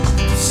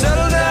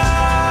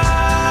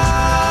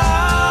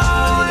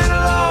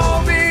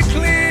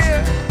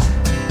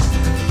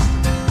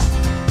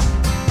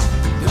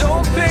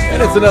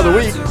It's another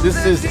week.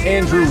 This is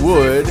Andrew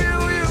Wood.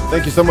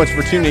 Thank you so much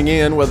for tuning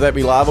in, whether that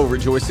be live over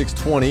at Joy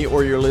 620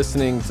 or you're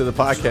listening to the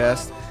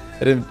podcast.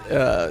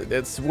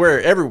 It's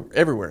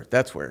everywhere.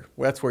 That's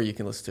where you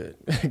can listen to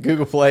it.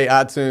 Google Play,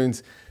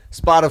 iTunes,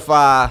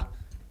 Spotify,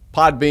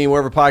 Podbean,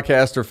 wherever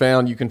podcasts are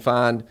found, you can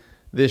find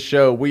this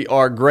show. We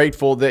are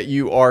grateful that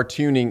you are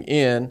tuning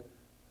in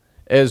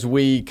as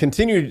we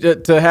continue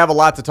to have a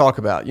lot to talk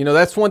about. You know,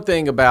 that's one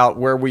thing about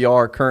where we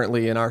are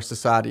currently in our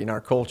society and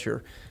our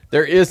culture.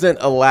 There isn't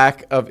a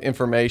lack of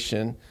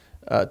information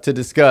to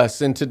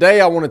discuss. And today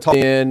I want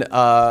to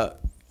talk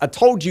I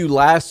told you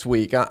last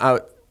week I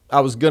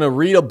was going to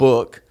read a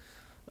book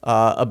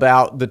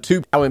about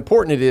how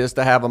important it is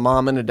to have a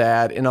mom and a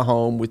dad in a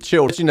home with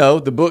children. You know,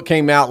 the book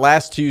came out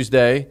last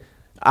Tuesday.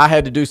 I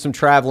had to do some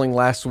traveling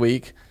last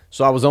week,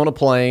 so I was on a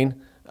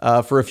plane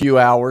for a few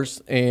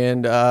hours,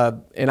 and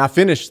I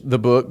finished the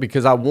book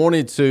because I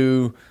wanted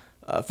to.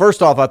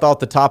 First off, I thought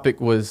the topic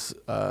was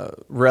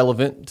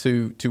relevant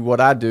to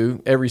what I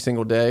do every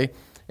single day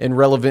and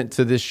relevant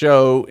to this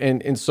show.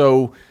 And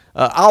so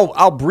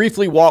I'll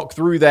briefly walk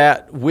through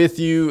that with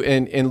you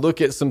and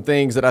look at some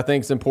things that I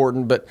think is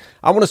important. But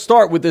I want to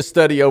start with this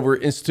study over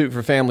at Institute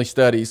for Family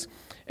Studies,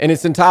 and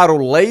it's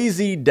entitled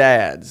Lazy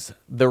Dads,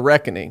 The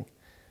Reckoning.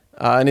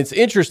 And it's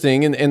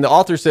interesting, and the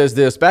author says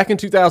this: back in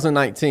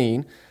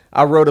 2019,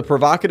 I wrote a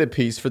provocative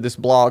piece for this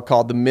blog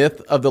called The Myth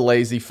of the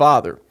Lazy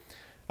Father.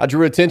 I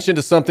drew attention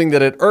to something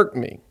that had irked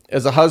me.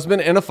 As a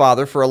husband and a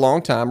father for a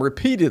long time,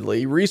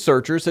 repeatedly,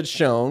 researchers had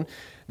shown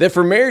that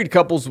for married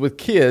couples with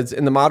kids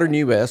in the modern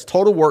U.S.,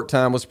 total work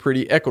time was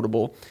pretty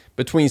equitable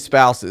between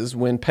spouses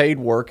when paid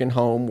work and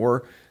home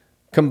were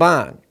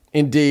combined.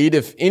 Indeed,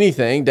 if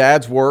anything,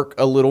 dads work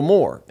a little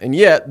more. And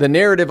yet, the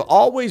narrative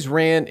always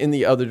ran in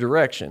the other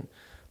direction,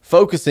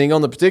 focusing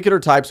on the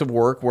particular types of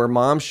work where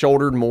moms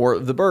shouldered more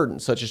of the burden,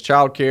 such as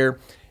childcare,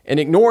 and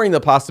ignoring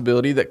the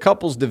possibility that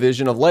couples'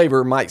 division of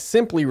labor might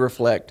simply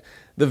reflect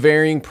the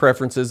varying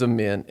preferences of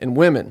men and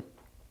women.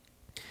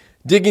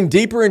 Digging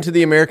deeper into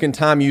the American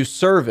Time Use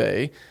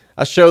Survey,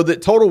 I showed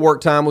that total work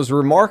time was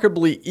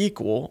remarkably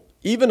equal,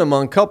 even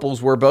among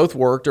couples where both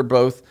worked or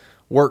both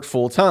worked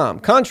full-time,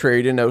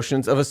 contrary to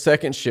notions of a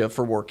second shift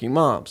for working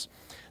moms.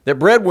 That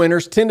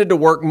breadwinners tended to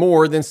work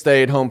more than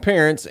stay-at-home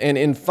parents, and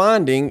in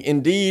finding,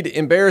 indeed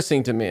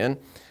embarrassing to men,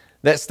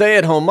 that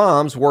stay-at-home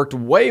moms worked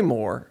way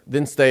more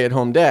than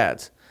stay-at-home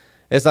dads.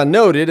 As I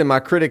noted, and my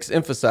critics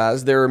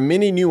emphasized, there are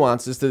many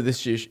nuances to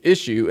this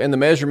issue and the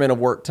measurement of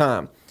work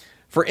time.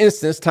 For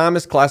instance, time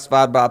is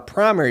classified by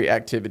primary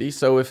activity,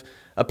 so if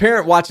a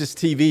parent watches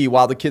TV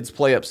while the kids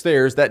play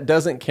upstairs, that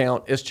doesn't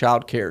count as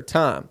childcare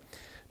time.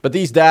 But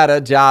these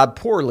data jibe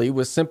poorly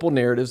with simple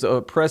narratives of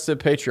oppressive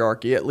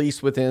patriarchy, at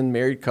least within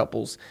married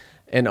couples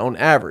and on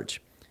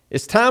average.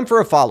 It's time for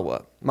a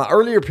follow-up. My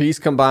earlier piece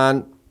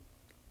combined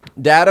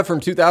data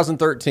from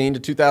 2013 to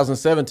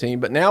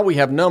 2017, but now we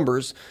have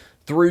numbers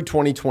through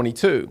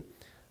 2022.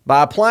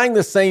 By applying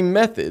the same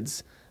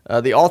methods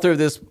the author of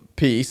this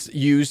piece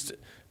used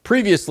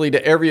previously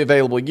to every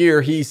available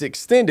year, he's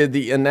extended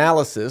the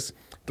analysis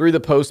through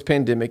the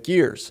post-pandemic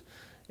years.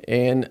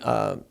 And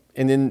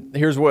then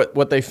here's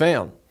what they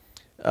found.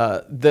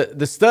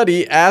 The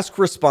study asked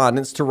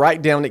respondents to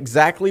write down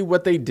exactly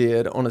what they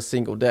did on a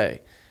single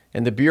day.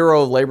 And the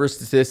Bureau of Labor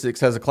Statistics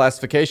has a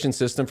classification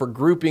system for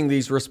grouping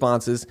these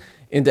responses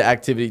into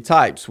activity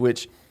types,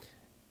 which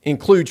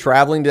include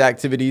traveling to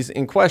activities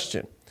in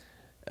question.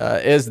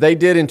 As they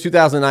did in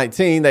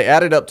 2019, they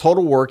added up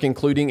total work,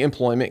 including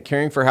employment,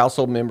 caring for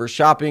household members,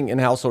 shopping,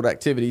 and household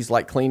activities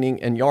like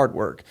cleaning and yard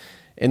work,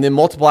 and then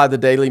multiplied the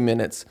daily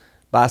minutes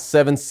by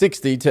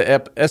 760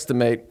 to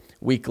estimate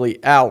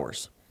weekly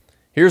hours.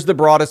 Here's the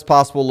broadest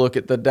possible look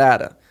at the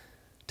data.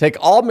 Take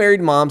all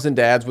married moms and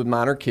dads with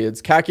minor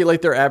kids,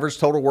 calculate their average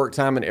total work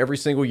time in every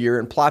single year,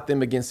 and plot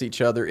them against each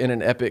other in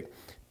an epic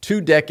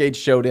 2-decade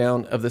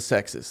showdown of the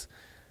sexes.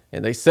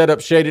 And they set up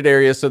shaded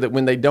areas so that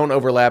when they don't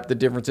overlap, the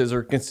differences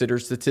are considered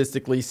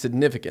statistically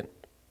significant.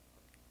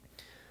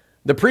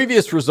 The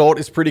previous result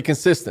is pretty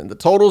consistent. The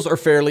totals are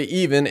fairly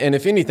even, and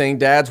if anything,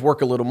 dads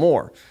work a little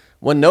more.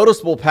 One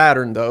noticeable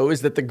pattern, though,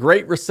 is that the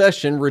Great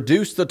Recession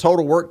reduced the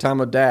total work time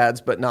of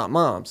dads, but not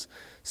moms.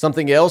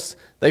 Something else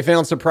they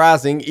found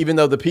surprising, even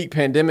though the peak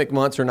pandemic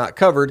months are not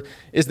covered,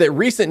 is that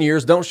recent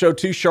years don't show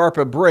too sharp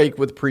a break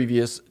with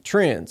previous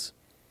trends.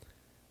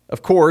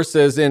 Of course,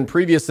 as in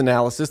previous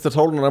analysis, the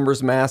total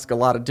numbers mask a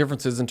lot of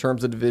differences in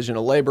terms of division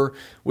of labor,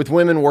 with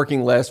women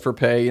working less for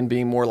pay and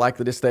being more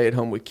likely to stay at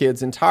home with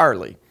kids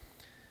entirely.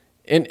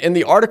 And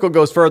the article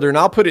goes further, and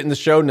I'll put it in the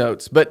show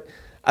notes, but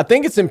I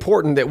think it's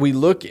important that we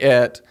look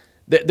at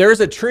that there's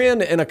a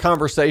trend in a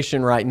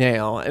conversation right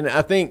now, and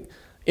I think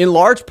in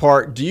large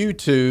part due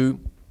to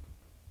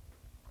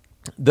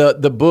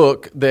the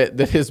book that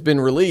has been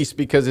released,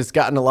 because it's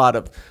gotten a lot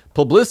of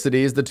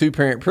publicity, is the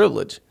two-parent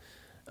privilege.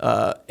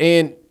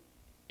 And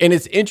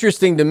it's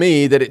interesting to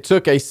me that it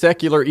took a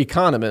secular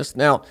economist.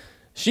 Now,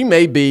 she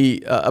may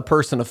be a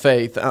person of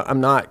faith. I'm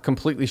not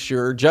completely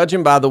sure.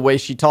 Judging by the way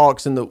she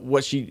talks and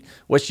what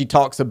she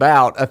talks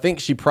about, I think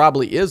she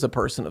probably is a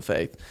person of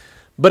faith.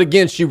 But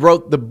again, she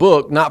wrote the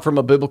book not from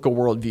a biblical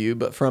worldview,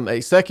 but from a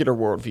secular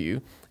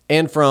worldview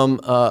and from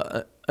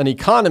an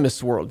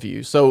economist's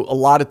worldview. So a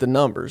lot at the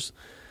numbers.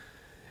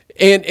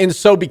 And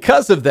so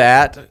because of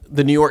that,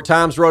 the New York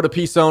Times wrote a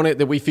piece on it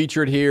that we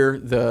featured here.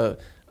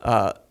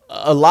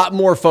 A lot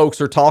more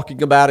folks are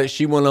talking about it.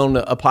 She went on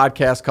a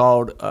podcast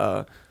called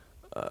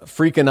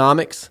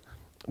Freakonomics,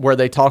 where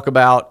they talk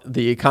about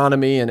the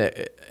economy and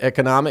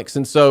economics.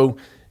 And so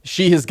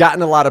she has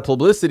gotten a lot of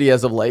publicity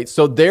as of late.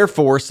 So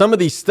therefore, some of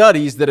these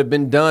studies that have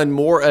been done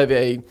more of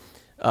a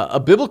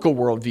biblical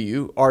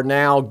worldview are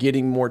now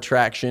getting more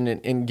traction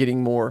and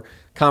getting more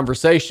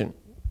conversation.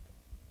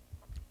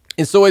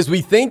 And so as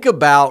we think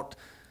about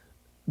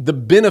the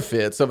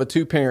benefits of a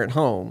two-parent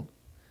home,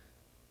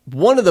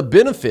 one of the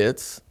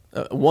benefits,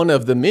 one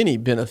of the many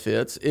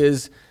benefits,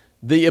 is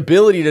the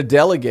ability to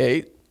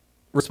delegate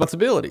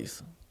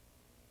responsibilities.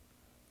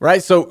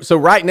 Right? So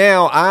right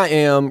now I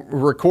am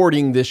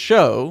recording this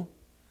show,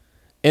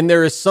 and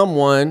there is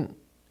someone,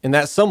 and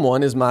that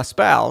someone is my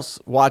spouse,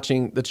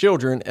 watching the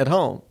children at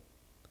home.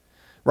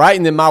 Right?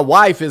 And then my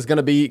wife is going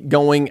to be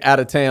going out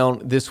of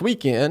town this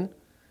weekend,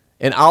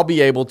 and I'll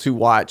be able to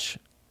watch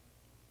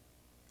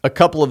a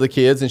couple of the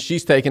kids, and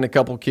she's taking a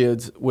couple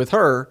kids with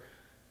her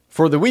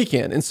for the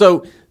weekend. And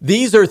so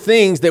these are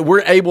things that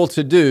we're able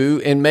to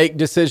do and make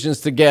decisions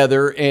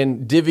together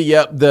and divvy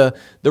up the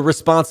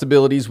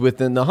responsibilities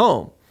within the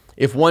home.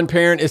 If one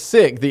parent is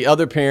sick, the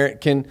other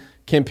parent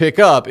can pick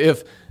up.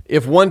 If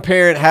one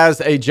parent has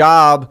a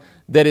job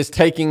that is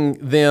taking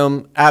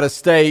them out of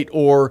state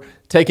or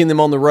taking them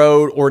on the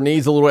road or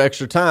needs a little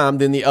extra time,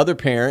 then the other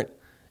parent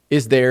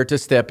is there to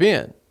step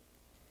in.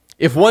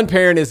 If one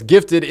parent is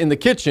gifted in the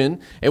kitchen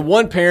and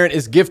one parent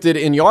is gifted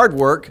in yard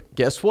work,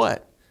 guess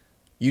what?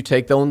 You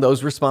take on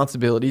those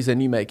responsibilities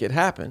and you make it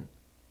happen.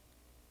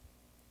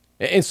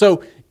 And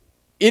so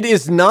it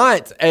is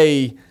not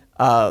a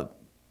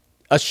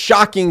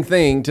shocking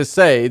thing to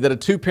say that a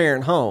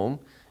two-parent home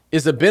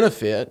is a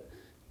benefit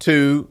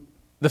to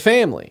the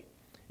family.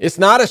 It's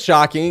not a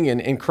shocking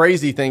and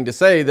crazy thing to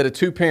say that a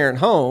two-parent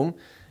home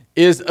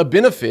is a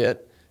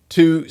benefit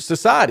to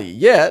society.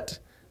 Yet,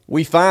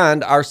 we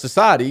find our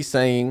society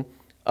saying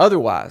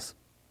otherwise.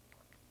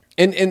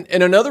 And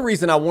another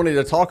reason I wanted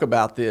to talk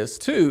about this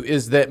too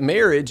is that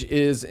marriage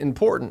is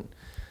important.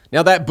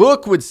 Now that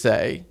book would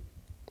say,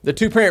 the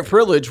two-parent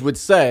privilege would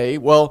say,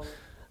 well,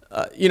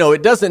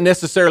 it doesn't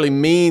necessarily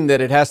mean that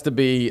it has to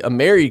be a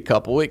married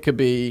couple. It could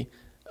be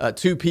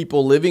two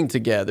people living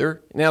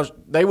together. Now,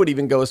 they would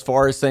even go as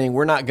far as saying,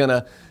 we're not going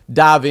to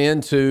dive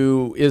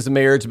into is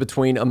marriage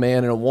between a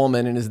man and a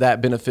woman, and is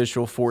that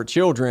beneficial for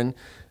children?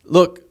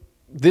 Look,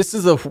 this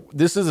is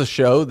a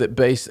show that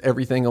based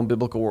everything on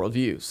biblical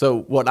worldview.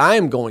 So what I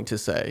am going to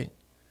say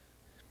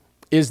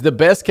is the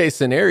best case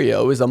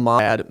scenario is a mom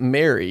and dad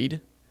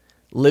married,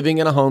 living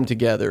in a home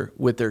together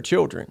with their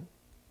children.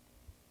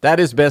 That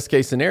is best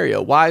case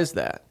scenario. Why is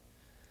that?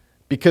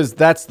 Because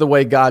that's the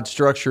way God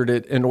structured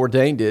it and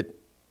ordained it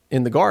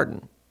in the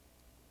garden.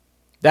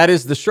 That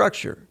is the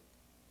structure.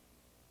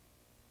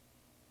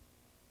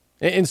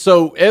 And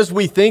so as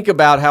we think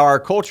about how our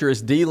culture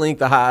has de-linked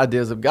the high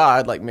ideas of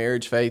God, like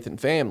marriage, faith, and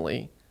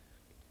family,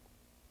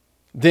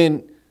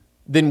 then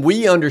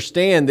we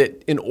understand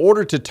that in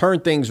order to turn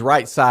things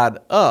right side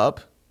up,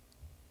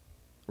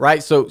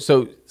 right? So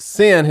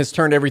sin has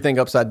turned everything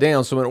upside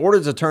down. So in order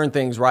to turn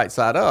things right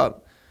side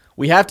up,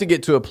 we have to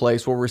get to a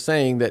place where we're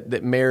saying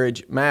that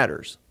marriage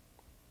matters,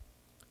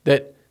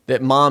 that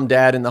mom,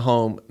 dad in the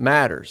home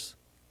matters.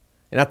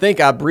 And I think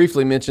I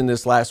briefly mentioned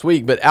this last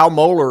week, but Al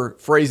Mohler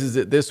phrases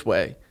it this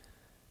way.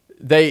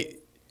 The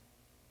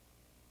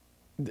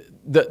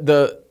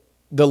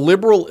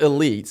liberal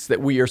elites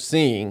that we are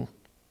seeing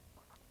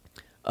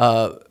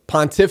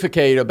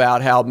pontificate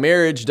about how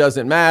marriage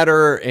doesn't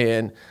matter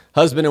and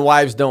husband and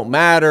wives don't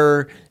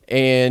matter,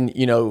 and,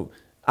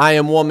 I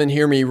am woman,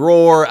 hear me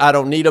roar. I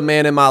don't need a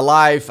man in my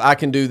life. I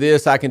can do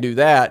this, I can do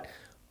that.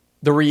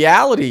 The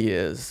reality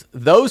is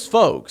those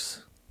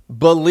folks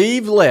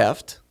believe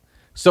left.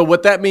 So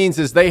what that means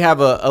is they have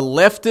a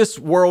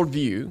leftist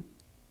worldview,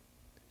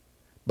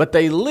 but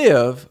they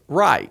live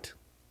right.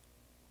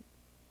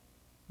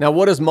 Now,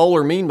 what does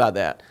Mohler mean by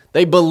that?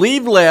 They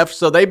believe left,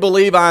 so they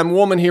believe I'm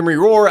woman, hear me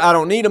roar. I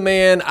don't need a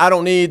man.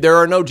 There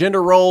are no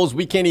gender roles.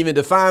 We can't even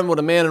define what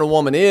a man and a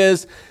woman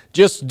is.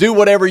 Just do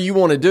whatever you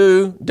want to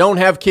do. Don't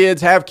have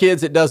kids,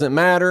 it doesn't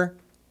matter.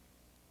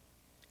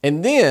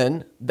 And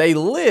then they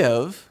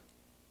live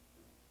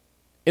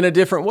in a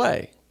different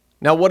way.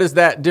 Now, what is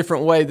that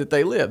different way that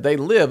they live? They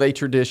live a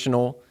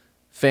traditional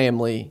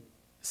family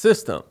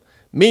system,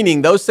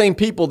 meaning those same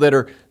people that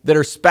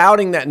are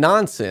spouting that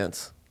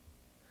nonsense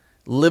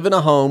live in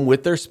a home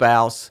with their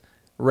spouse,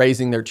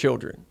 raising their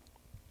children.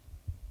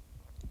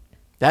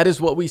 That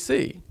is what we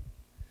see.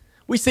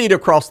 We see it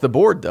across the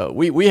board, though.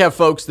 We have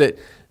folks that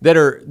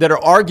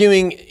are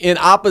arguing in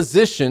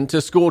opposition to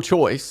school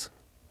choice.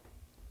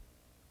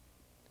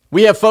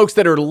 We have folks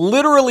that are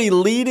literally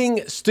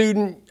leading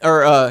student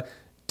or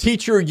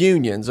teacher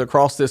unions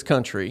across this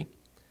country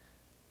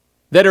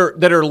that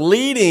are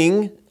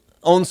leading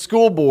on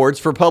school boards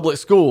for public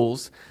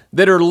schools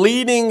that are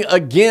leading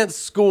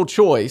against school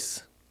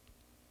choice,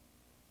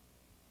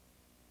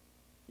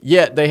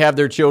 yet they have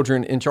their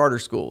children in charter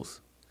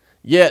schools.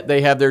 Yet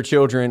they have their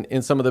children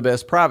in some of the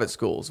best private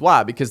schools.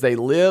 Why? Because they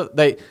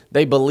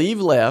believe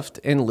left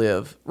and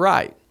live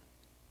right.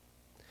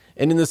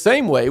 And in the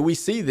same way, we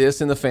see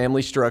this in the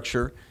family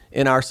structure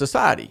in our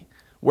society,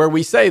 where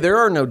we say there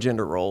are no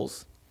gender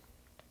roles.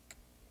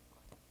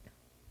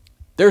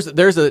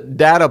 There's a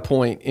data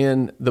point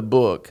in the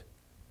book.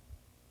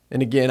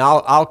 And again,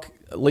 I'll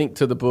link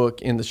to the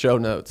book in the show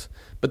notes.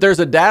 But there's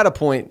a data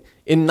point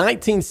in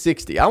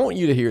 1960. I want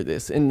you to hear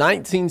this. In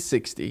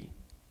 1960,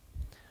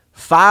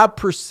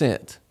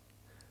 5%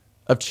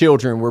 of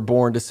children were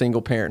born to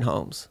single-parent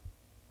homes.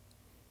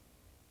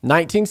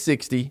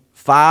 1960,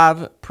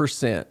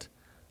 5%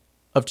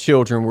 of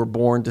children were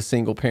born to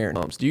single-parent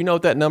homes. Do you know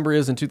what that number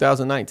is in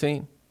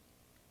 2019?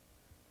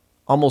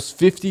 Almost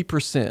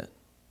 50%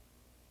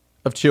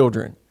 of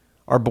children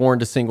are born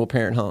to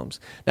single-parent homes.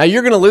 Now,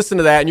 you're going to listen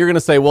to that and you're going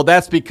to say, well,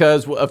 that's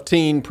because of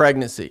teen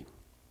pregnancy.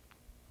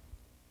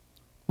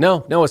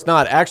 No, it's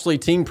not. Actually,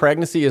 teen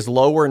pregnancy is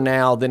lower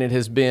now than it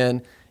has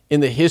been in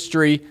the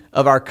history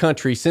of our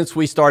country since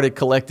we started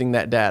collecting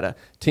that data.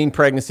 Teen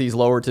pregnancy is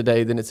lower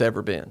today than it's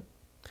ever been.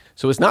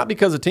 So it's not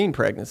because of teen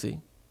pregnancy.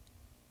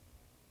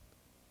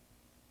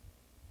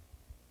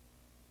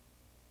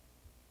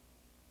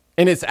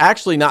 And it's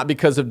actually not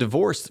because of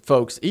divorced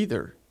folks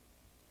either.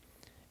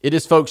 It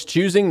is folks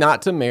choosing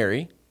not to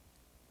marry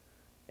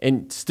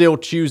and still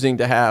choosing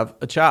to have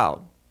a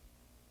child.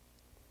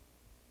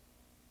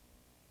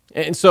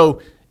 And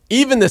so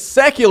even the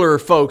secular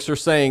folks are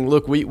saying,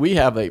 look, we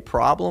have a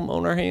problem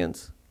on our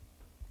hands.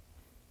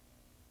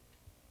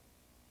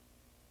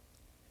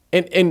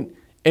 And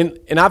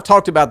I've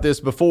talked about this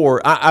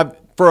before.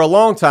 For a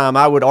long time,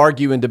 I would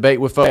argue and debate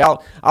with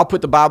folks. I'll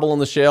put the Bible on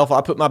the shelf.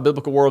 I'll put my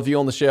biblical worldview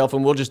on the shelf,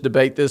 and we'll just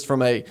debate this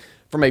from a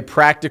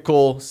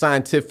practical,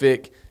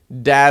 scientific,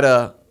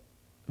 data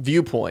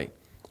viewpoint.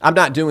 I'm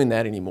not doing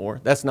that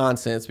anymore. That's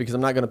nonsense because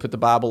I'm not going to put the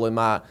Bible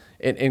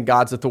in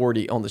God's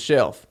authority on the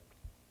shelf.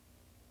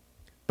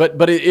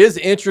 But it is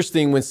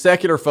interesting when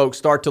secular folks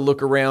start to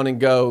look around and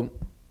go,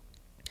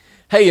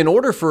 hey, in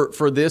order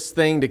for this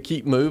thing to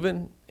keep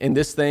moving, and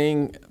this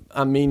thing,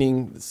 I'm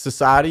meaning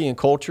society and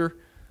culture,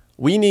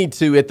 we need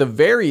to, at the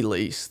very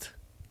least,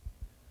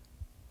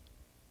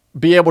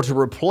 be able to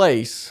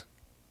replace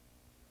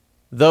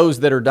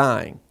those that are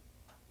dying.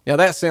 Now,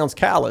 that sounds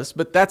callous,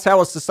 but that's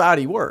how a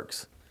society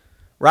works,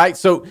 right?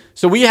 So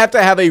we have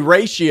to have a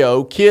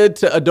ratio, kid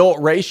to adult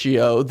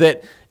ratio,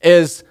 that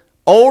as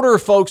older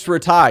folks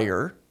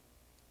retire,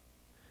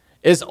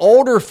 as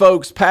older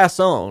folks pass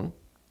on,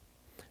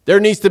 there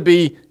needs to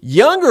be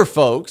younger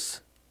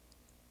folks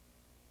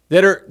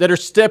that are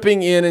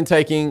stepping in and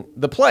taking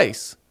the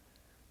place.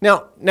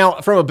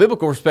 Now, from a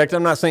biblical perspective,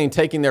 I'm not saying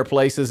taking their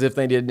place as if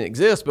they didn't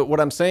exist, but what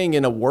I'm saying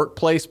in a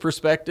workplace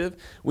perspective,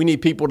 we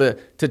need people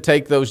to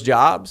take those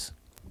jobs.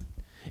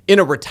 In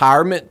a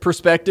retirement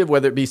perspective,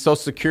 whether it be Social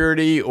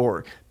Security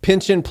or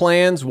pension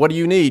plans, what do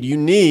you need? You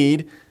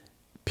need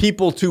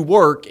people to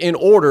work in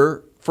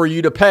order for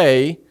you to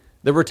pay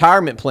the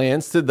retirement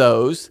plans to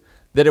those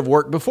that have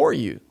worked before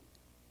you.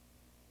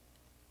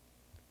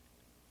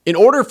 In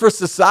order for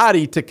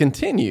society to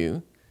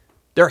continue,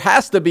 there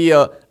has to be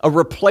a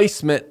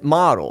replacement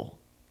model.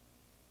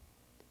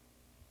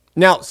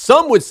 Now,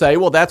 some would say,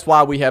 well, that's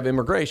why we have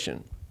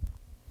immigration,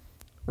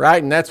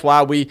 right? And that's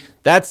why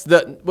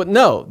but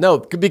no,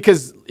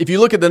 because if you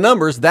look at the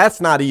numbers, that's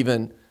not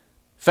even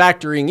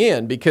factoring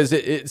in, because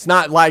it's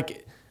not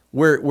like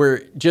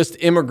we're just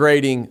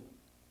immigrating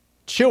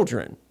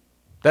children.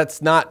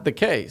 That's not the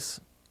case.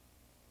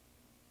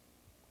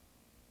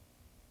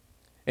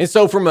 And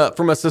so from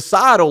a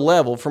societal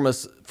level,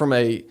 from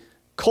a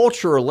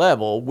cultural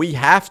level, we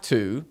have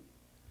to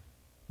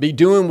be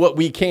doing what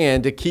we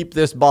can to keep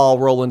this ball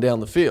rolling down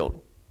the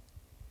field.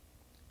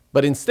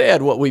 But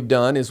instead, what we've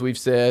done is we've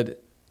said,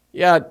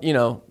 yeah,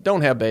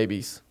 don't have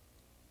babies.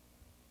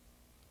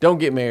 Don't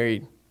get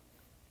married.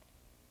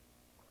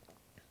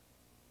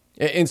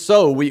 And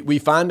so we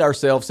find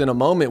ourselves in a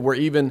moment where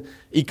even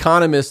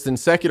economists and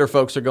secular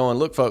folks are going,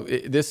 look, folks,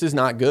 this is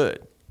not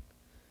good.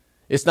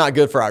 It's not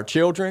good for our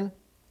children.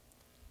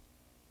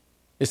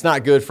 It's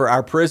not good for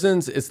our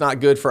prisons. It's not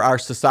good for our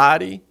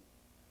society.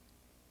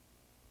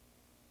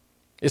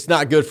 It's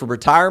not good for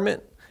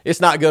retirement. It's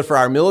not good for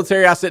our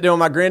military. I sat down with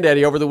my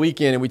granddaddy over the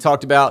weekend and we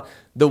talked about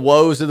the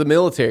woes of the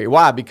military.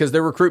 Why? Because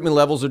their recruitment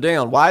levels are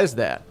down. Why is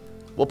that?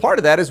 Well, part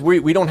of that is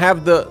we don't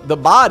have the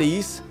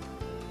bodies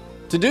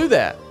to do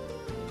that.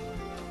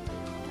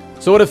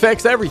 So it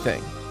affects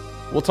everything.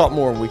 We'll talk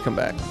more when we come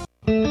back.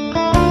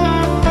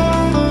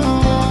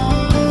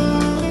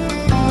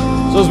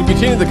 So as we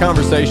continue the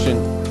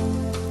conversation,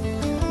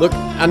 look,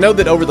 I know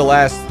that over the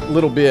last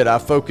little bit, I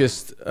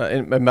focused,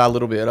 and by a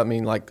little bit, I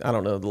mean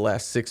the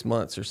last 6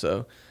 months or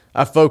so,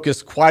 I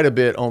focused quite a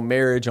bit on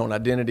marriage, on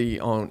identity,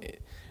 and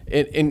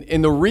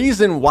the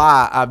reason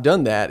why I've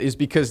done that is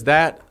because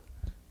that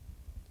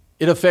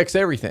it affects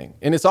everything.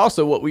 And it's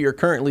also what we are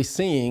currently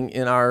seeing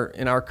in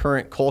our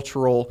current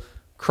cultural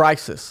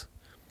crisis.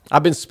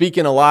 I've been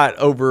speaking a lot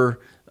over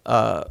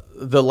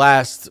the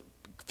last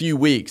few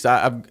weeks.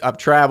 I've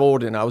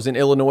traveled, and I was in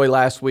Illinois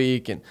last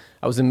week, and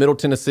I was in Middle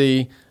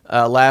Tennessee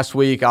last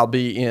week. I'll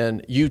be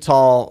in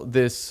Utah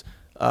this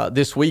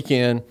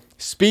weekend,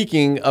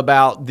 speaking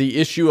about the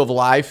issue of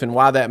life and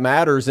why that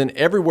matters. And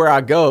everywhere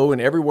I go and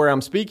everywhere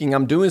I'm speaking,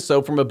 I'm doing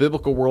so from a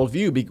biblical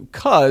worldview,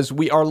 because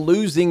we are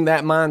losing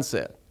that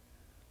mindset.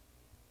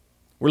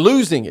 We're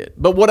losing it.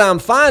 But what I'm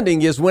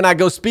finding is when I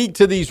go speak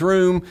to these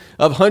room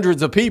of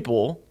hundreds of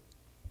people,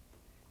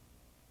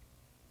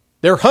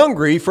 they're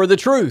hungry for the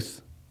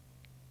truth.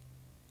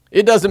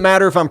 It doesn't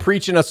matter if I'm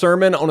preaching a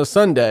sermon on a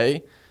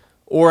Sunday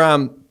or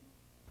I'm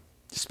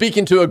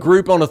speaking to a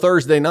group on a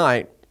Thursday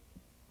night.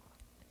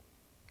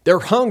 They're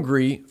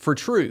hungry for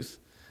truth.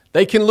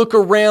 They can look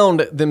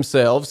around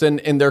themselves and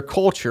their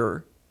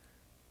culture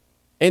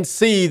and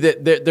see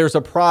that there's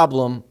a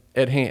problem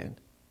at hand.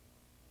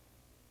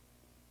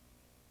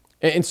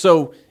 And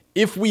so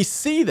if we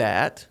see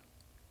that,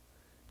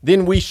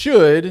 then we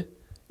should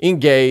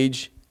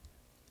engage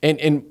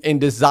and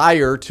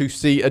desire to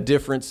see a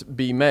difference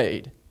be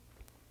made.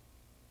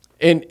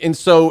 And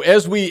so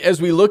as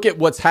we look at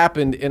what's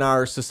happened in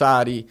our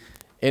society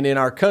and in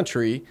our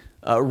country,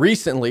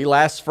 recently,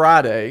 last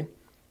Friday,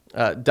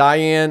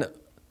 Dianne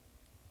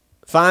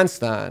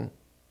Feinstein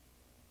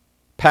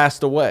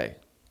passed away.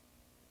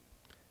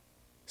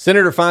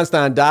 Senator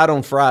Feinstein died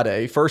on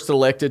Friday, first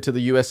elected to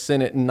the U.S.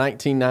 Senate in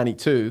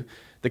 1992.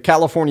 The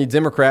California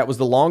Democrat was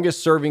the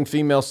longest-serving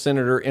female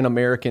senator in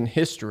American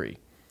history.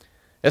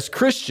 As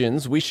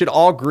Christians, we should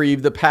all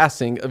grieve the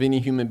passing of any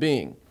human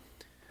being.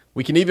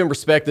 We can even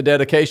respect the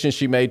dedication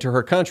she made to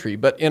her country.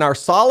 But in our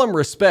solemn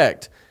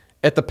respect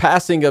at the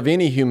passing of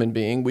any human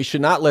being, we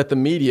should not let the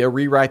media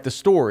rewrite the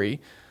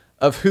story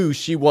of who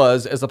she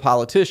was as a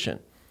politician,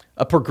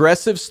 a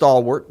progressive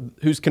stalwart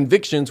whose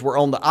convictions were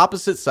on the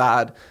opposite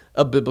side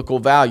of biblical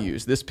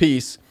values. This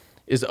piece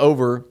is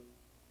over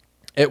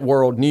at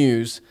World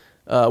News,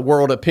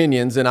 World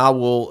Opinions, and I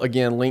will,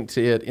 again, link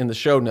to it in the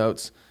show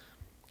notes.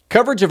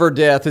 Coverage of her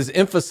death has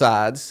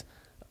emphasized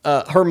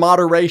her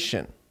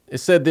moderation. It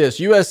said this: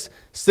 U.S.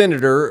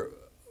 Senator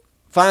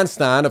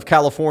Feinstein of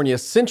California,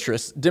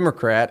 centrist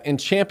Democrat and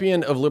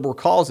champion of liberal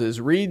causes,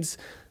 reads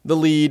the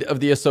lead of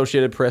the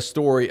Associated Press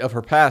story of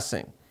her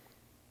passing.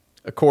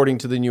 According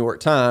to the New York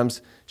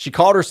Times, she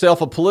called herself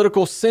a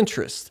political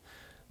centrist.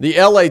 The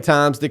LA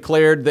Times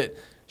declared that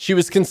she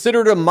was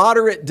considered a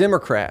moderate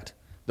Democrat.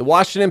 The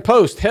Washington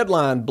Post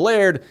headline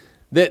blared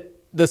that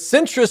the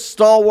centrist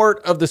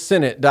stalwart of the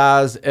Senate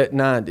dies at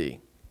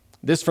 90.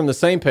 This from the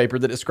same paper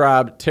that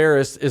described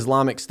terrorist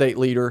Islamic State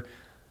leader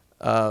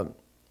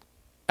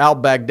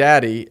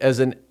al-Baghdadi as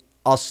an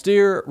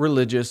austere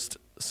religious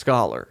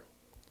scholar.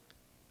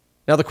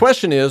 Now the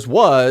question is,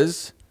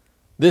 was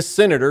this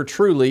senator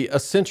truly a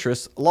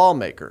centrist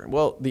lawmaker?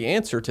 Well, the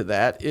answer to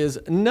that is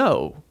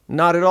no,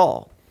 not at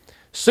all.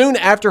 Soon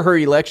after her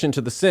election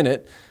to the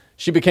Senate,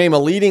 she became a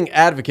leading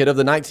advocate of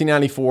the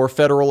 1994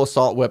 federal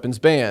assault weapons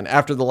ban.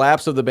 After the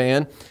lapse of the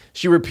ban,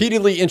 she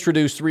repeatedly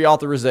introduced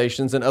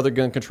reauthorizations and other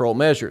gun control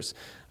measures.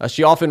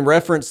 She often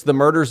referenced the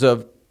murders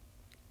of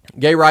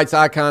gay rights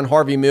icon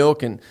Harvey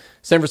Milk and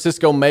San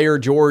Francisco Mayor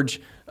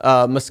George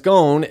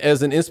Moscone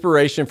as an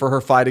inspiration for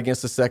her fight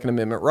against the Second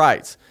Amendment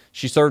rights.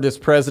 She served as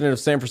president of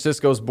San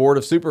Francisco's Board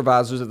of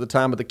Supervisors at the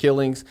time of the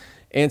killings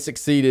and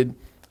succeeded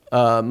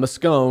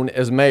Moscone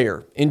as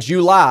mayor. In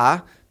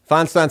July,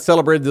 Feinstein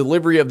celebrated the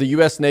delivery of the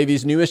U.S.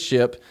 Navy's newest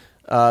ship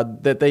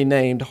that they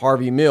named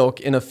Harvey Milk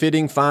in a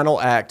fitting final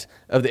act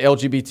of the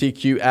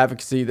LGBTQ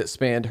advocacy that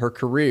spanned her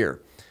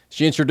career.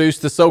 She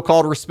introduced the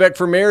so-called Respect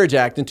for Marriage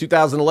Act in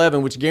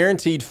 2011, which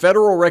guaranteed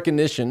federal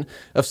recognition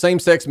of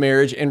same-sex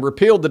marriage and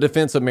repealed the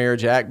Defense of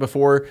Marriage Act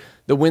before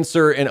the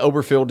Windsor and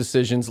Obergefell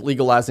decisions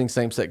legalizing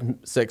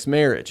same-sex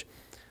marriage.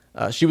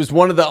 She was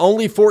one of the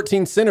only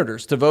 14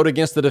 senators to vote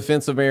against the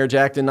Defense of Marriage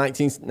Act in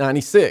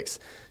 1996.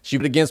 She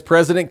voted against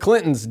President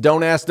Clinton's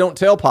Don't Ask, Don't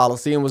Tell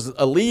policy and was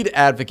a lead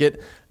advocate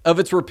of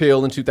its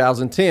repeal in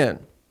 2010.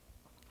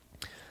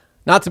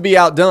 Not to be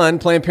outdone,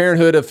 Planned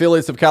Parenthood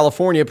Affiliates of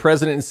California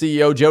President and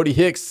CEO Jody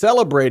Hicks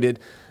celebrated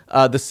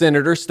the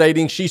senator,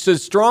 stating she stood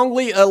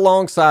strongly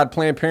alongside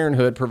Planned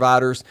Parenthood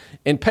providers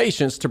and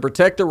patients to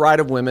protect the right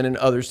of women and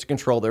others to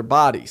control their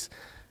bodies.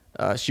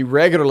 She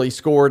regularly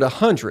scored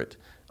 100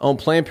 on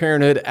Planned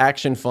Parenthood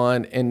Action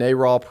Fund and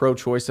NARAL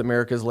Pro-Choice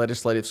America's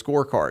legislative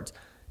scorecards.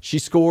 She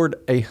scored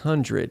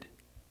 100.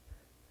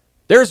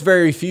 There's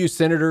very few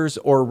senators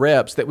or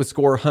reps that would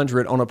score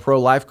 100 on a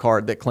pro-life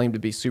card that claim to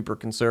be super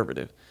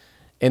conservative.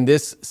 And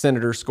this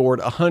senator scored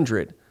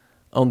 100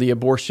 on the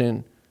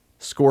abortion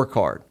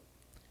scorecard.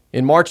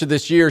 In March of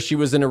this year, she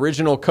was an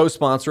original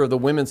co-sponsor of the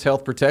Women's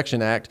Health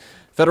Protection Act,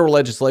 federal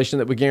legislation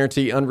that would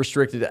guarantee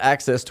unrestricted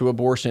access to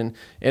abortion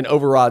and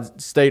override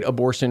state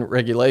abortion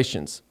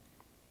regulations.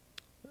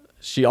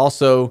 She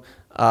also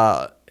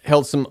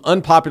held some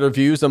unpopular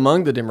views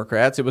among the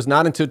Democrats. It was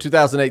not until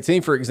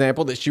 2018, for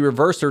example, that she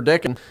reversed her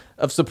decade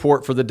of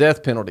support for the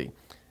death penalty.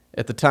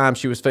 At the time,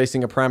 she was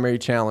facing a primary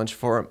challenge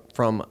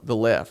from the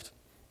left.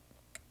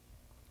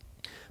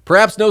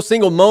 Perhaps no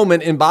single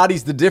moment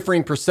embodies the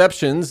differing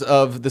perceptions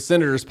of the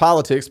senator's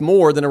politics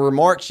more than a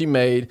remark she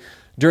made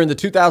during the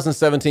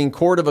 2017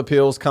 Court of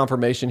Appeals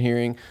confirmation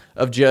hearing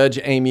of Judge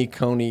Amy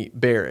Coney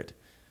Barrett.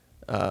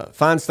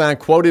 Feinstein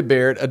quoted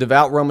Barrett, a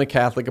devout Roman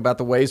Catholic, about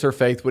the ways her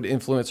faith would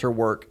influence her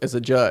work as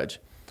a judge.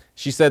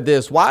 She said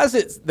this: "Why is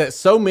it that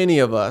so many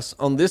of us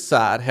on this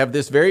side have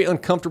this very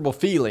uncomfortable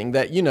feeling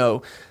that,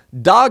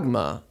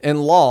 dogma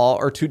and law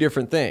are two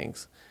different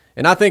things?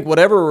 And I think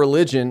whatever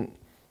religion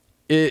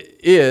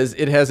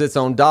it has its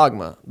own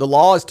dogma. The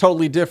law is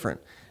totally different.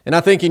 And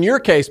I think in your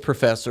case,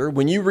 Professor,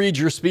 when you read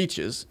your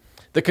speeches,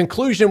 the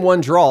conclusion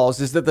one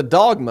draws is that the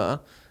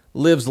dogma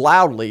lives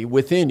loudly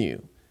within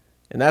you.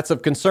 And that's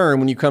of concern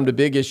when you come to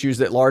big issues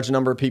that large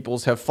number of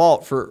peoples have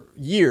fought for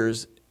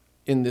years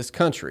in this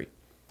country.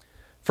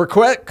 For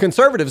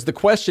conservatives, the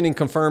questioning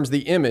confirms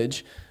the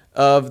image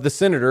of the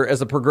senator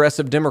as a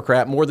progressive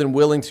Democrat more than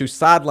willing to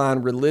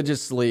sideline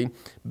religiously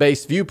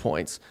based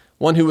viewpoints,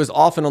 one who is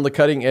often on the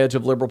cutting edge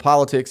of liberal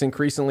politics,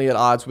 increasingly at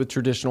odds with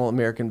traditional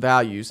American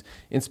values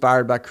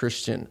inspired by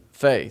Christian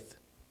faith."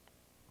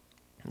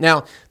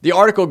 Now, the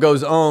article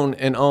goes on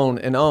and on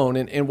and on.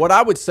 And what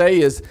I would say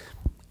is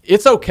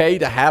it's okay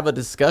to have a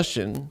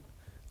discussion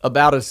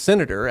about a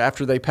senator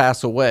after they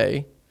pass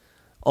away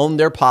on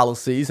their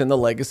policies and the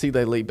legacy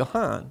they leave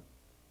behind.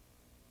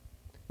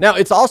 Now,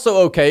 it's also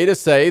okay to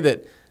say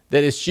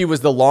that she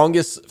was the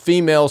longest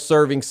female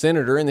serving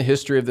senator in the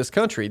history of this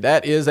country.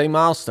 That is a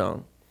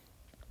milestone.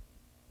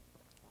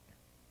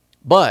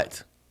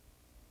 But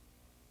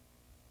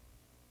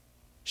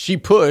she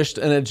pushed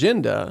an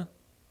agenda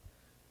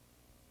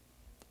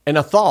and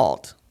a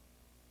thought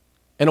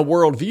and a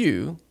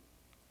worldview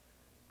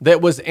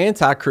that was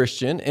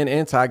anti-Christian and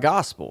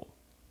anti-gospel.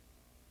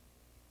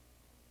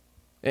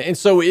 And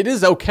so it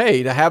is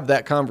okay to have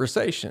that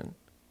conversation.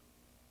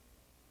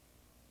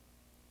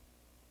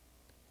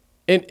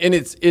 And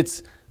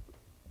it's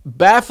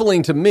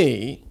baffling to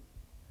me.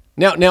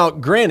 Now,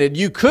 granted,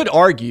 you could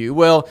argue,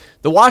 well,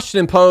 the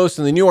Washington Post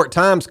and the New York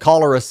Times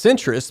call her a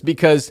centrist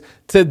because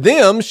to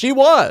them, she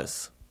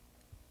was.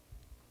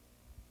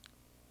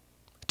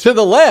 To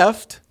the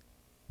left,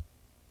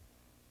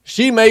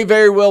 she may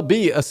very well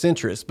be a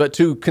centrist, but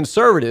to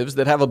conservatives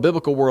that have a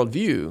biblical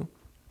worldview,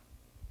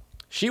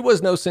 she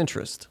was no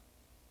centrist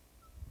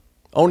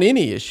on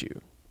any issue.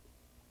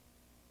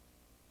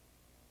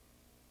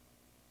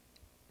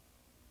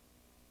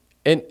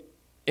 And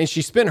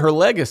she spent her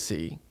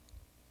legacy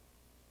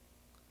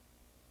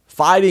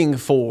fighting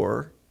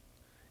for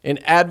and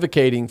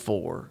advocating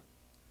for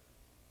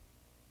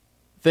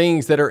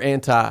things that are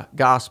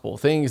anti-gospel,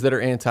 things that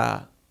are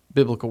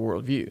anti-biblical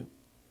worldview,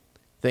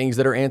 things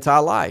that are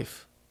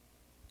anti-life,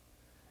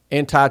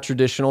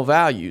 anti-traditional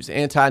values,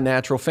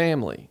 anti-natural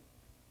family.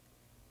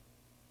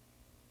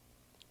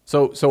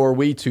 So are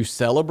we to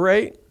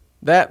celebrate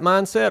that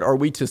mindset? Are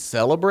we to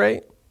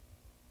celebrate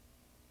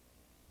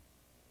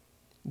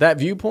that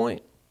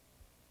viewpoint?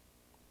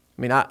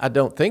 I mean, I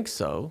don't think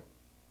so.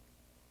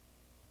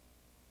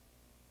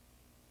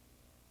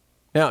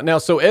 Now,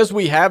 so as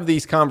we have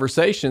these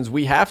conversations,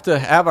 we have to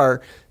have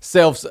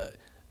ourselves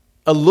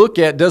a look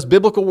at, does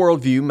biblical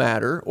worldview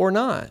matter or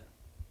not?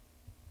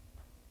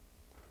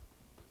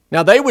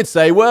 Now, they would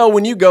say, well,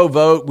 when you go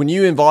vote, when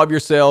you involve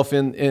yourself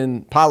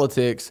in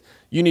politics,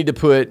 you need to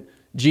put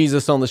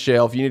Jesus on the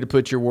shelf. You need to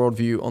put your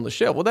worldview on the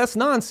shelf. Well, that's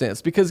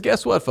nonsense, because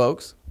guess what,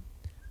 folks?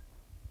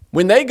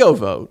 When they go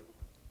vote,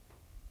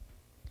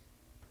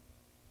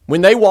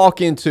 when they walk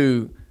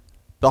into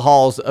the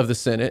halls of the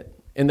Senate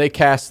and they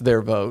cast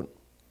their vote,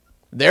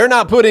 they're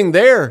not putting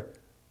their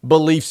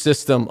belief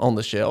system on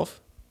the shelf.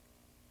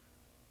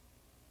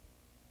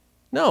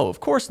 No,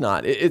 of course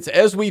not. It's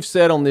as we've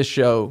said on this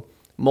show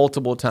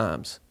multiple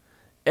times.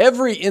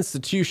 Every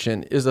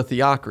institution is a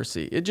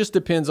theocracy. It just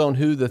depends on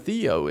who the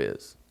theo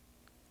is.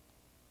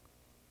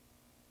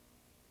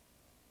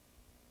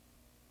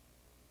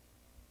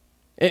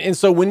 And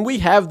so when we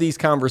have these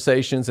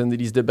conversations and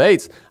these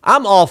debates,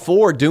 I'm all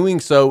for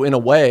doing so in a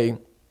way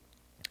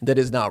that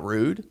is not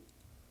rude.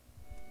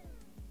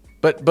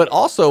 But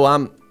also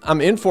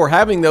I'm in for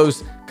having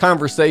those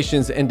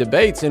conversations and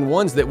debates in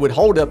ones that would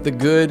hold up the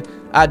good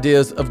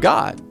ideas of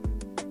God.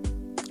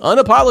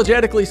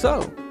 Unapologetically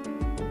so.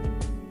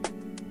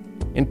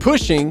 And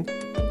pushing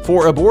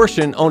for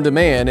abortion on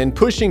demand and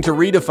pushing to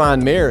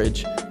redefine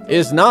marriage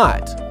is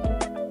not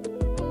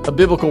a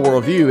biblical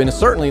worldview, and it's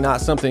certainly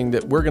not something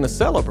that we're going to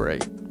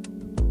celebrate.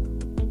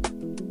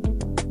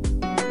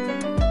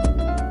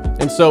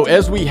 And so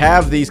as we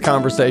have these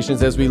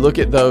conversations, as we look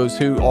at those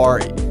who are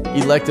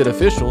elected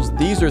officials,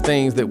 these are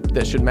things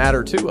that should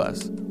matter to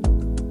us.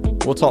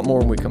 We'll talk more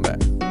when we come back.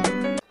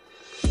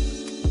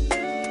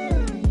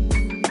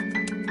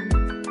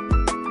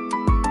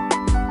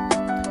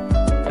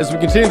 As we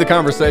continue the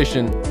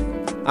conversation,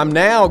 I'm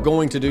now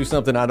going to do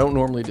something I don't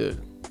normally do.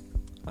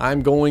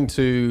 I'm going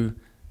to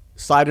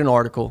cite an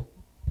article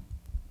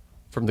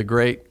from the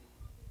great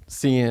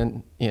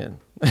CNN.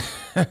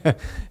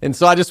 And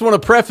so I just want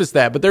to preface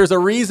that. But there's a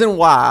reason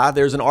why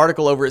there's an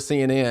article over at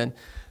CNN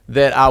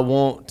that I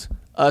want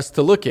us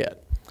to look at.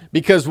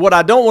 Because what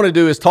I don't want to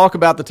do is talk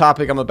about the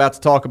topic I'm about to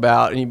talk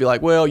about, and you'd be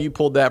like, well, you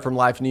pulled that from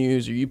Life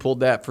News, or you pulled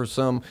that from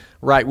some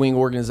right-wing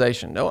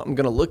organization. No, I'm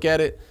going to look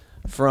at it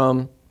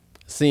from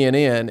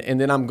CNN, and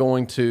then I'm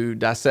going to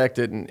dissect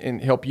it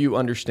and help you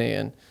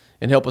understand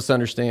and help us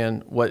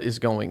understand what is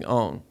going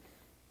on.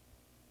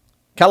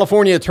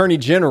 California Attorney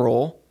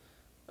General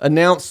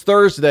announced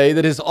Thursday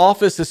that his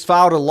office has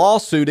filed a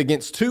lawsuit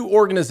against 2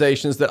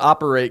 organizations that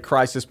operate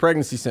crisis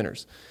pregnancy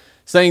centers,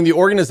 saying the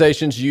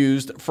organizations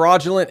used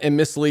fraudulent and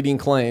misleading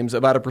claims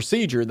about a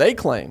procedure they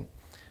claim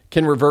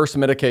can reverse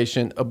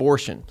medication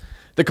abortion.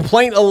 The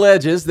complaint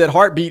alleges that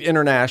Heartbeat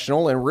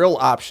International and Real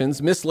Options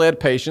misled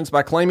patients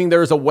by claiming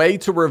there is a way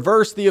to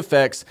reverse the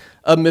effects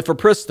of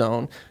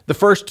mifepristone, the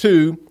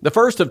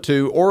first of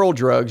 2 oral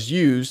drugs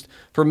used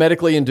for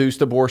medically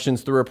induced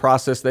abortions through a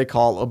process they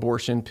call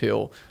abortion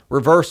pill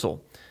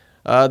reversal.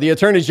 The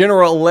Attorney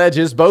General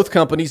alleges both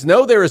companies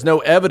know there is no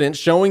evidence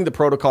showing the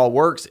protocol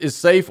works, is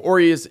safe,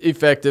 or is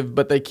effective,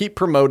 but they keep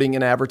promoting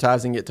and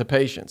advertising it to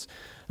patients.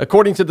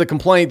 According to the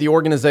complaint, the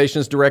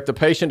organizations direct a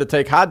patient to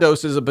take high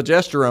doses of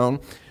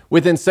progesterone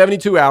within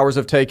 72 hours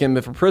of taking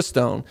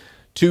mifepristone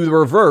to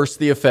reverse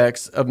the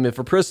effects of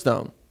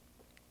mifepristone.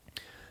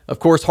 Of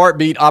course,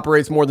 Heartbeat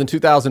operates more than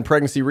 2,000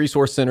 pregnancy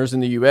resource centers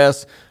in the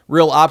U.S.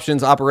 Real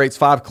Options operates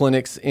 5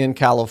 clinics in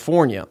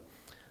California.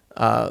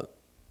 Now,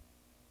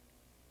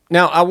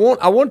 I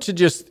want to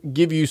just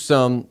give you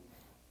some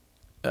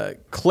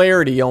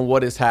clarity on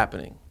what is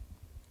happening.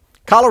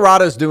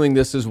 Colorado is doing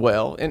this as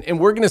well, and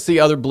we're going to see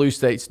other blue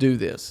states do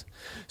this.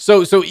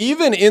 So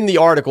even in the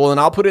article, and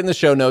I'll put it in the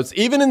show notes,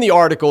 even in the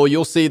article,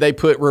 you'll see they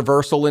put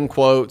reversal in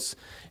quotes,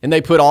 and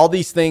they put all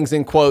these things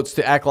in quotes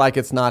to act like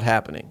it's not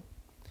happening.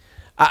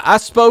 I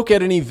spoke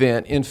at an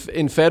event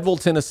in Fayetteville,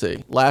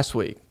 Tennessee last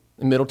week,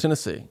 in Middle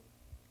Tennessee,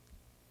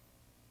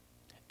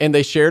 and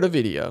they shared a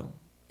video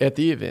at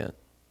the event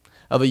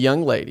of a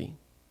young lady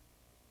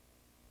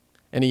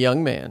and a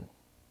young man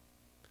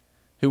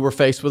who were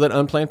faced with an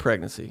unplanned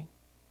pregnancy.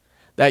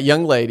 That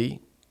young lady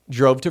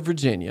drove to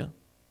Virginia,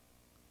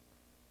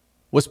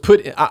 was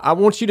put, I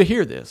want you to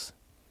hear this,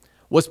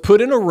 was put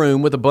in a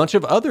room with a bunch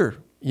of other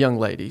young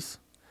ladies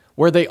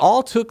where they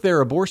all took their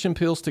abortion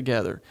pills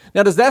together.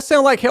 Now, does that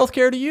sound like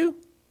healthcare to you?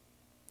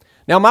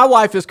 Now, my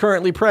wife is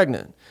currently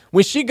pregnant.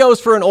 When she goes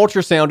for an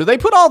ultrasound, do they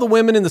put all the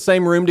women in the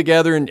same room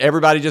together and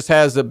everybody just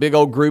has a big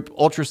old group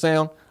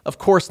ultrasound? Of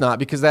course not,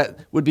 because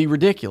that would be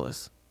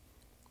ridiculous.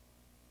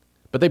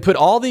 But they put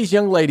all these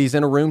young ladies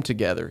in a room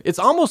together. It's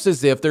almost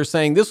as if they're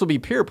saying this will be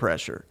peer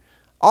pressure.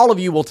 All of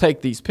you will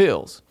take these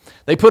pills.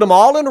 They put them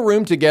all in a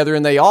room together,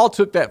 and they all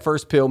took that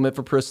first pill,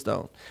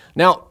 mifepristone.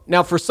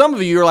 Now, for some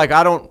of you, you're like,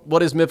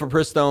 what is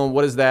mifepristone?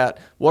 What is that?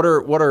 What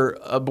are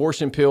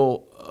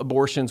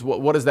abortions?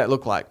 What does that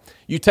look like?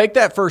 You take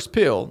that first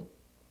pill,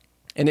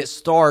 and it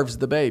starves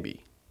the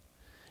baby.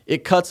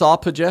 It cuts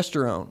off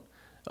progesterone.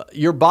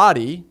 Your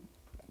body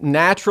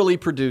naturally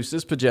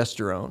produces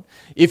progesterone.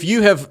 If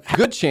you have a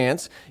good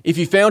chance, if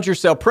you found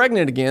yourself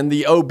pregnant again,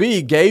 the OB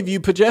gave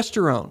you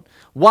progesterone.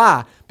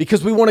 Why?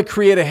 Because we want to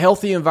create a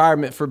healthy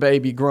environment for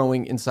baby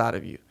growing inside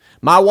of you.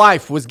 My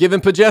wife was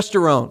given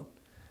progesterone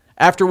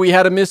after we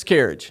had a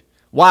miscarriage.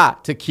 Why?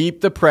 To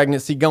keep the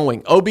pregnancy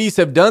going. OBs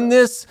have done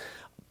this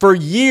for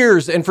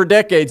years and for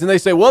decades, and they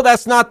say, well,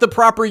 that's not the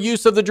proper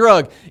use of the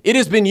drug. It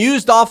has been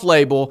used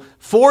off-label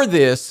for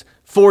this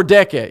for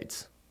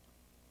decades.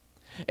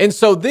 And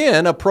so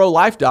then a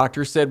pro-life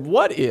doctor said,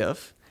 what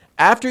if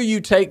after you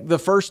take the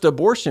first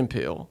abortion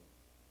pill,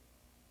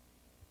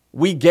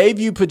 we gave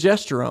you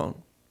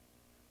progesterone?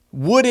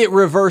 Would it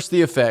reverse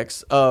the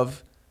effects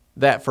of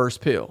that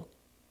first pill?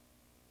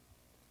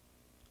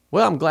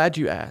 Well, I'm glad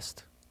you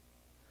asked,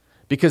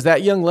 because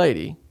that young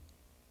lady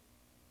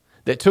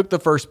that took the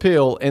first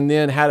pill and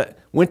then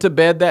went to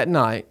bed that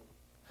night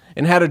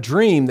and had a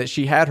dream that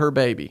she had her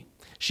baby.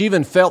 She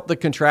even felt the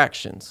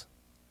contractions.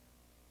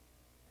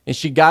 And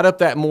she got up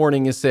that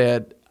morning and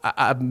said,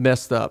 I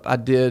messed up. I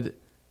did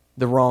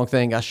the wrong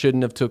thing. I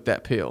shouldn't have took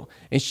that pill.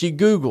 And she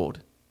Googled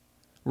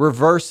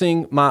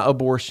reversing my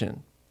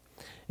abortion.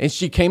 And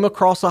she came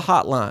across a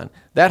hotline.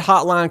 That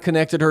hotline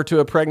connected her to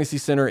a pregnancy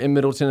center in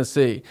Middle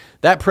Tennessee.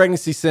 That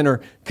pregnancy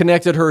center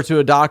connected her to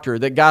a doctor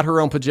that got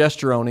her on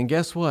progesterone. And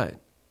guess what?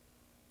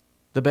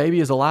 The baby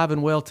is alive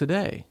and well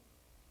today.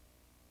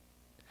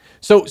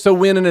 So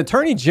when an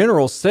attorney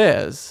general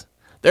says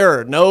there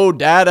are no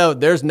data,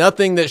 there's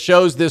nothing that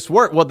shows this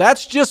work, well,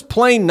 that's just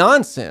plain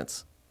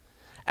nonsense.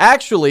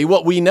 Actually,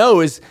 what we know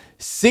is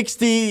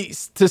 60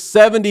 to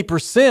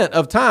 70%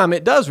 of time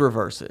it does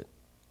reverse it.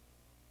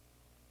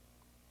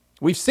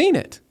 We've seen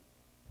it.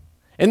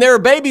 And there are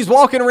babies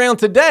walking around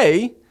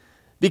today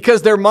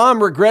because their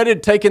mom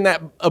regretted taking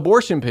that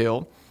abortion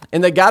pill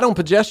and they got on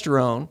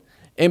progesterone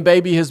and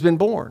baby has been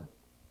born.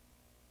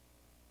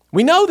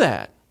 We know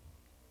that.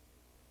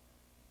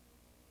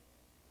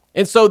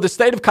 And so the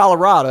state of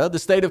Colorado, the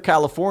state of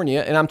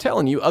California, and I'm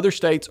telling you, other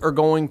states are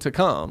going to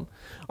come,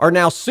 are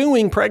now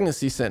suing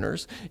pregnancy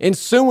centers and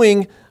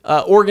suing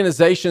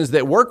organizations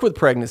that work with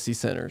pregnancy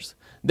centers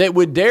that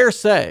would dare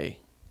say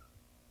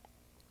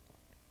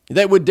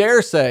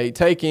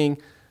taking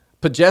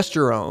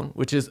progesterone,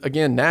 which is,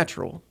 again,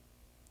 natural,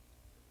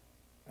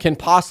 can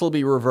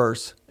possibly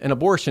reverse an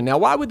abortion. Now,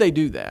 why would they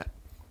do that?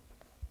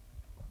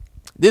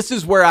 This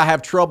is where I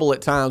have trouble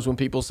at times when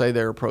people say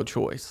they're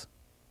pro-choice.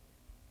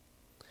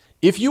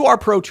 If you are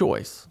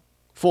pro-choice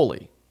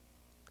fully,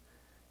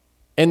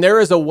 and there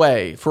is a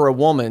way for a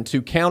woman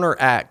to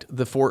counteract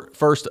the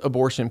first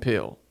abortion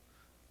pill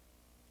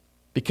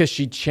because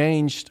she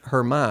changed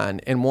her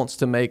mind and wants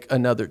to make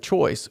another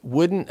choice,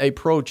 wouldn't a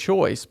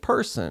pro-choice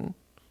person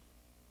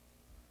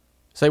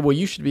say, well,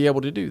 you should be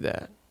able to do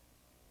that?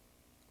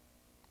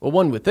 Well,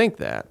 one would think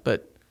that,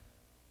 but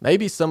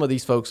maybe some of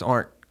these folks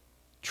aren't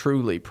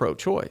truly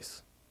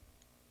pro-choice.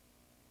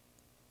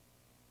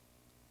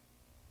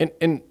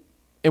 And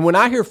when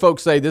I hear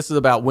folks say this is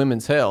about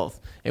women's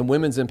health and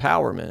women's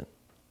empowerment,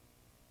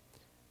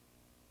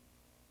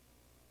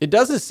 it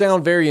doesn't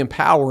sound very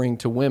empowering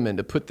to women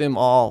to put them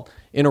all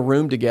in a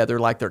room together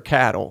like they're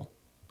cattle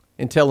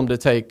and tell them to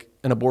take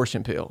an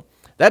abortion pill.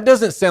 That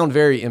doesn't sound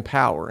very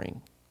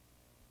empowering.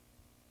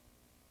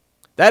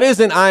 That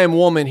isn't, I am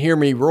woman, hear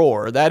me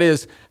roar. That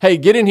is, hey,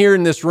 get in here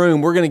in this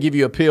room. We're going to give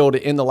you a pill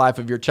to end the life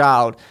of your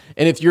child.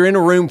 And if you're in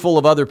a room full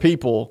of other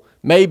people,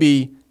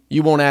 maybe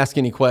you won't ask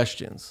any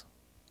questions.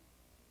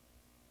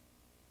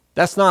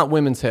 That's not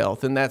women's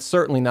health, and that's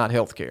certainly not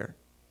health care.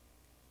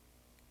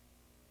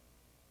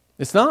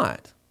 It's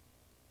not.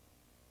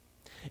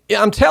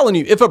 I'm telling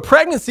you, if a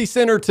pregnancy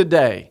center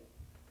today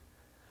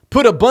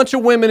put a bunch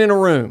of women in a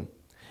room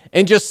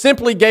and just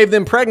simply gave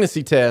them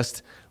pregnancy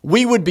tests,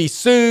 we would be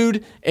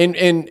sued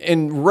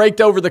and raked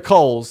over the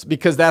coals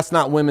because that's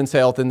not women's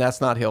health and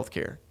that's not health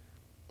care.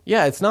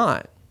 Yeah, it's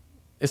not.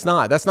 It's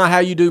not. That's not how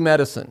you do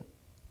medicine.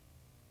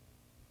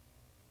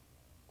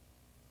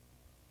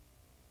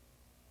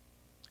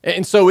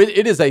 And so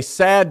it is a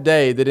sad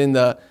day that in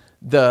the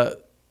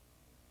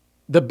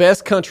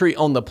best country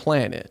on the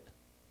planet,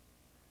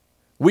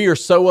 we are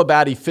so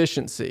about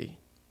efficiency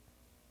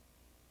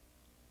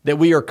that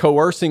we are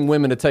coercing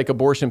women to take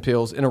abortion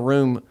pills in a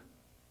room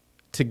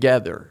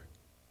together.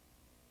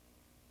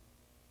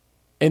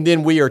 And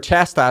then we are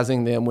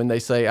chastising them when they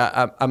say,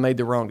 I made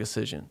the wrong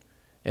decision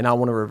and I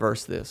want to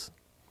reverse this.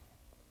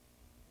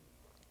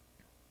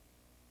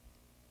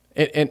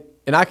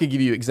 And I could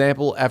give you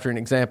example after an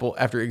example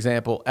after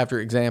example after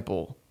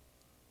example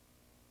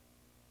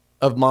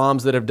of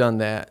moms that have done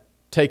that,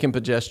 taken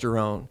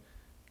progesterone,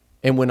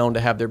 and went on to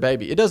have their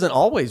baby. It doesn't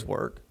always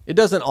work. It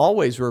doesn't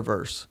always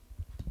reverse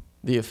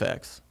the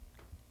effects.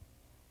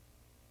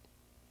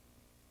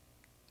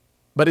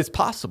 But it's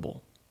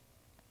possible.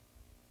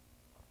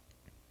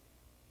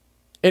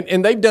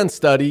 And they've done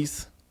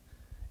studies.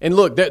 And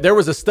look, there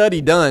was a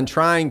study done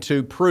trying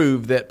to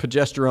prove that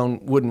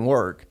progesterone wouldn't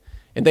work.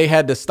 And they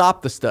had to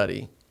stop the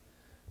study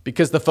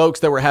because the folks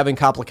that were having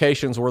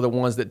complications were the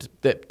ones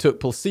that took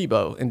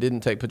placebo and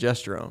didn't take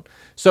progesterone.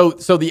 So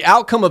the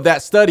outcome of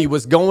that study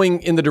was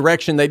going in the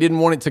direction they didn't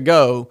want it to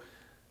go.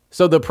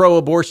 So the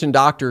pro-abortion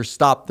doctors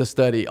stopped the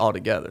study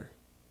altogether.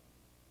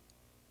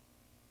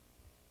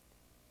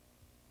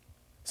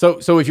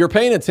 So if you're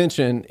paying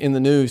attention in the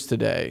news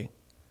today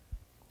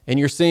and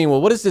you're seeing, well,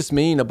 what does this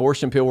mean,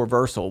 abortion pill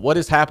reversal? What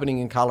is happening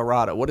in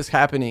Colorado? What is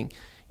happening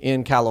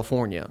in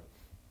California?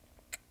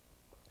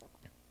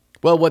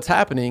 Well, what's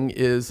happening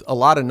is a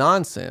lot of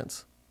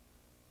nonsense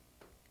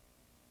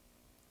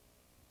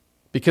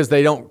because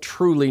they don't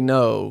truly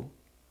know,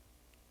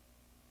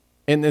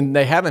 and then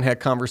they haven't had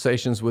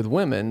conversations with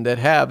women that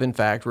have, in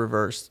fact,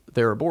 reversed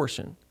their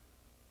abortion.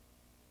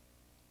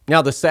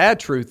 Now, the sad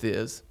truth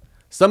is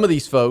some of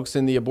these folks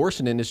in the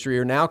abortion industry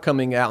are now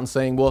coming out and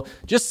saying, well,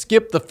 just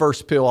skip the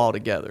first pill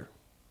altogether.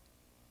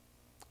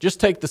 Just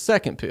take the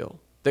second pill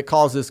that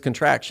causes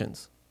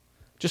contractions.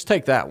 Just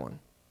take that one.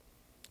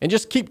 And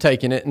just keep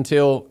taking it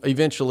until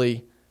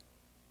eventually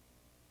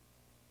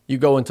you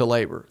go into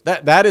labor.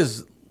 That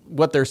is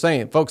what they're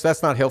saying. Folks,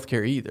 that's not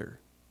healthcare either.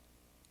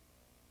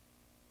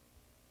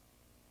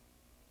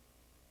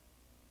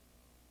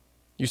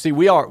 You see,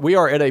 we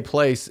are at a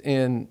place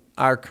in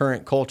our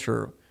current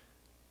culture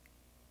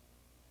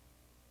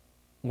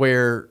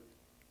where,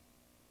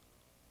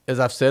 as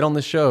I've said on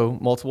the show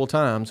multiple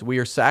times, we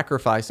are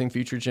sacrificing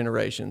future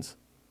generations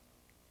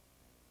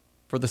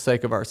for the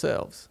sake of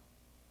ourselves.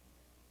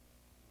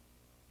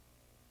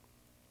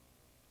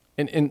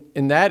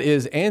 And that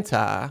is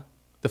anti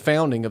the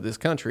founding of this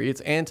country.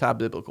 It's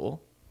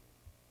anti-biblical.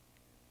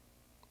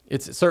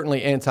 It's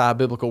certainly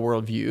anti-biblical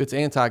worldview. It's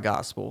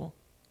anti-gospel.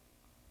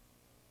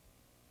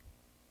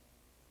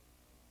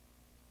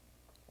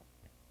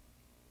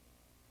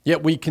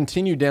 Yet we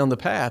continue down the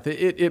path.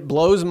 It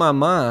blows my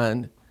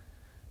mind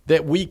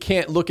that we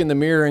can't look in the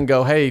mirror and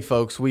go, hey,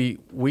 folks, we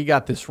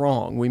got this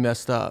wrong. We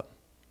messed up.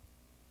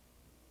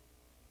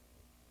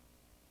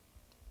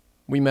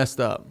 We messed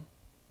up.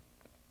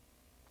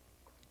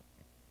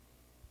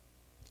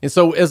 And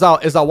so as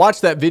I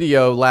watched that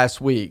video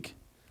last week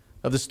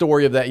of the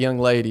story of that young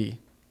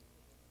lady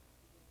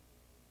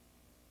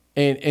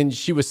And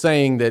she was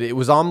saying that it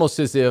was almost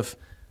as if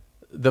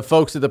the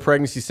folks at the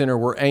pregnancy center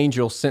were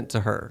angels sent to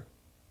her.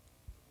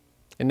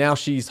 And now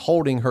she's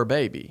holding her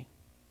baby.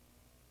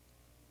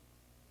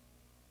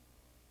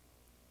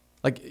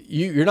 Like,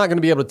 you're not going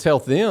to be able to tell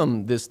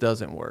them this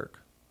doesn't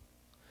work.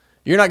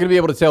 You're not going to be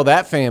able to tell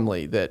that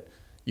family that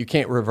you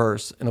can't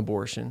reverse an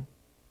abortion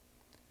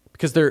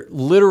because they're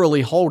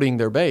literally holding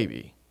their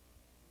baby.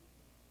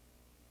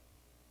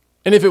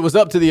 And if it was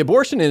up to the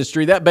abortion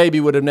industry, that baby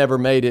would have never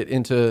made it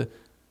into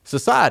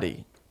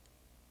society.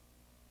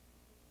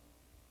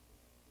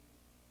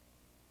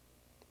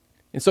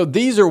 And so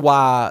these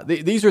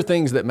are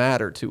things that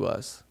matter to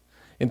us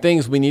and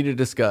things we need to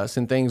discuss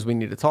and things we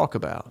need to talk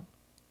about.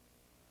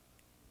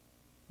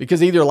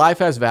 Because either life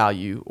has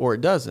value or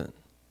it doesn't.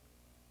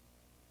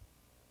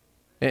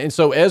 And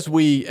so as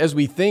we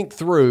think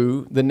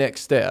through the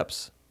next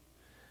steps,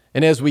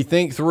 and as we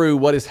think through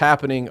what is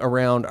happening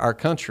around our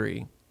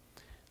country,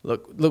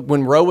 look,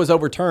 when Roe was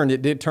overturned,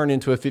 it did turn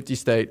into a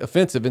 50-state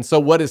offensive. And so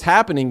what is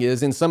happening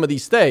is in some of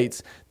these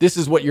states, this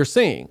is what you're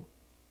seeing.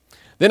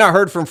 Then I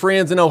heard from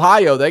friends in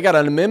Ohio, they got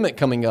an amendment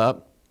coming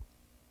up,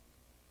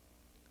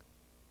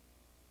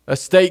 a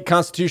state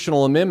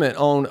constitutional amendment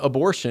on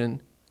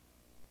abortion.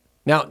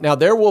 Now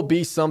there will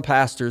be some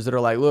pastors that are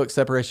like, look,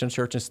 separation of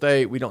church and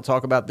state, we don't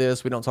talk about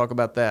this, we don't talk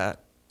about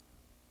that.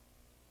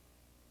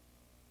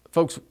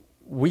 Folks,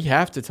 we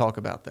have to talk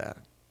about that.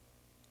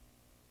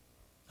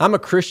 I'm a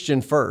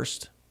Christian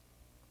first.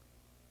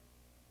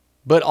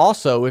 But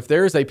also, if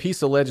there is a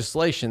piece of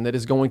legislation that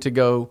is going to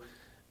go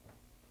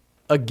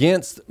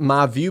against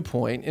my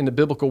viewpoint in the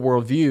biblical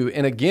worldview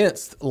and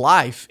against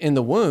life in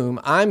the womb,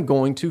 I'm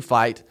going to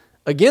fight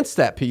against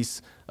that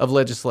piece of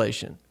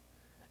legislation.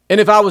 And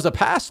if I was a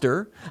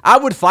pastor, I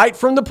would fight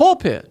from the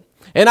pulpit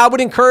and I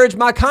would encourage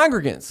my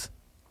congregants.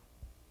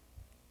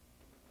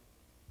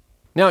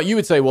 Now you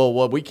would say,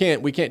 well, we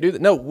can't do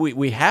that. No,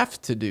 we have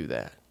to do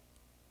that.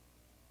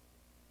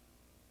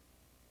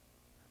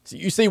 So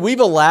you see, we've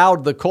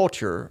allowed the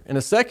culture and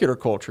a secular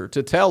culture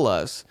to tell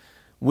us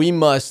we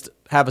must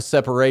have a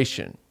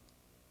separation.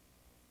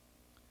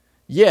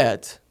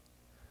 Yet,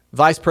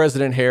 Vice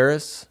President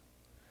Harris,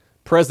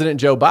 President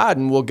Joe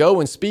Biden will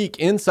go and speak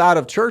inside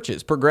of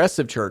churches,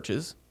 progressive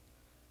churches,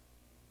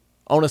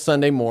 on a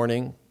Sunday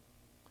morning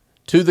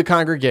to the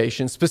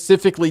congregation,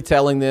 specifically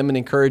telling them and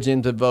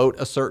encouraging them to vote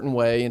a certain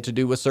way and to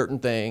do a certain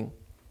thing.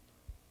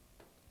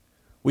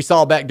 We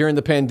saw back during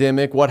the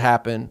pandemic what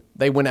happened.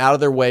 They went out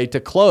of their way to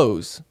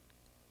close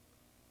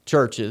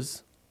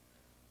churches,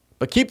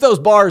 but keep those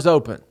bars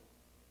open.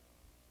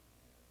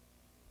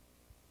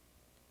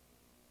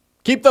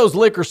 Keep those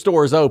liquor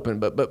stores open,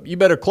 but you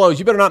better close.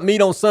 You better not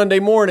meet on Sunday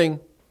morning.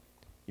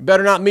 You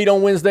better not meet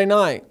on Wednesday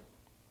night.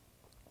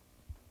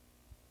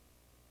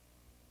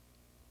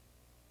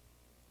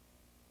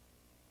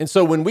 And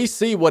so when we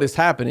see what is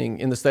happening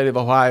in the state of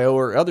Ohio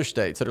or other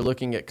states that are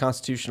looking at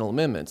constitutional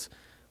amendments,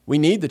 we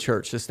need the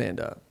church to stand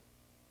up.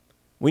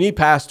 We need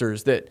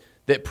pastors that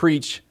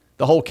preach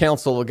the whole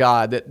counsel of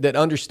God, that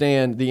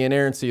understand the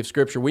inerrancy of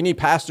Scripture. We need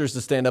pastors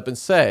to stand up and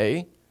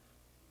say,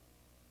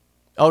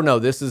 oh no,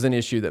 this is an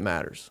issue that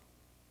matters.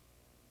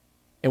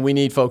 And we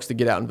need folks to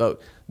get out and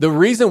vote. The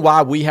reason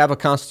why we have a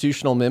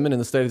constitutional amendment in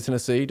the state of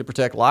Tennessee to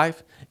protect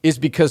life is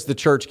because the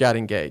church got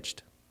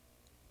engaged.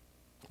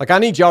 Like, I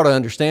need y'all to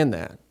understand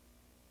that.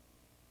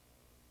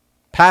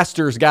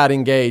 Pastors got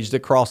engaged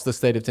across the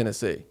state of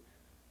Tennessee.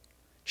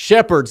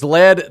 Shepherds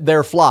led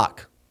their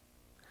flock,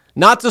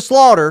 not to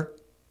slaughter,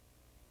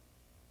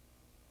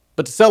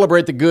 but to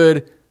celebrate the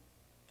good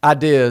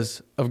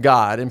ideas of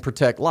God and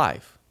protect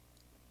life.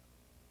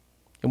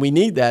 And we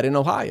need that in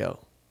Ohio.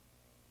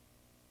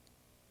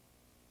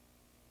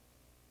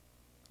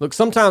 Look,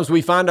 sometimes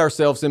we find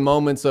ourselves in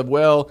moments of,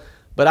 well,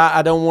 but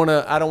I don't want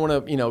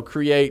to,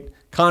 create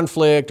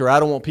conflict, or I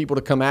don't want people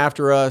to come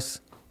after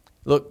us.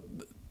 Look,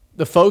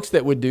 the folks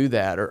that would do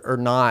that are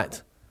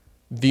not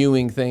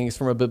viewing things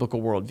from a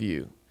biblical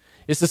worldview.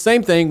 It's the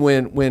same thing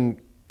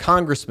when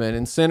congressmen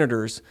and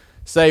senators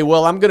say,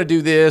 well, I'm going to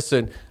do this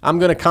and I'm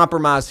going to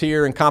compromise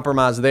here and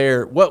compromise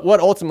there. What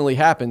ultimately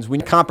happens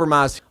when you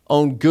compromise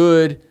on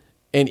good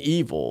and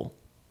evil,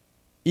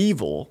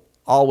 evil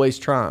always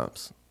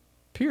triumphs,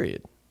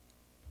 period.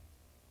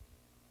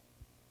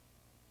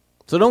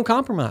 So don't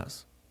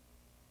compromise.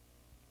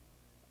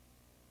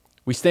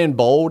 We stand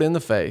bold in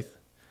the faith.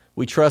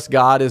 We trust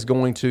God is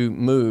going to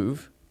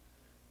move,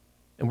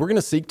 and we're going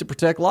to seek to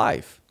protect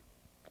life.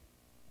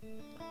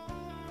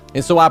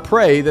 And so I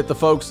pray that the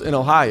folks in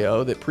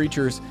Ohio, that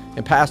preachers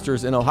and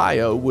pastors in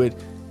Ohio would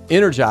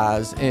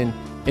energize and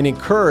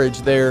encourage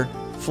their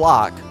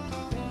flock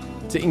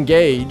to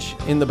engage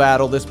in the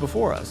battle that's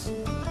before us.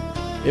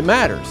 It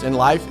matters, and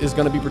life is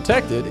going to be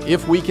protected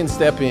if we can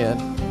step in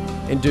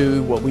and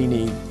do what we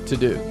need to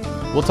do.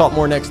 We'll talk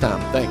more next time.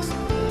 Thanks.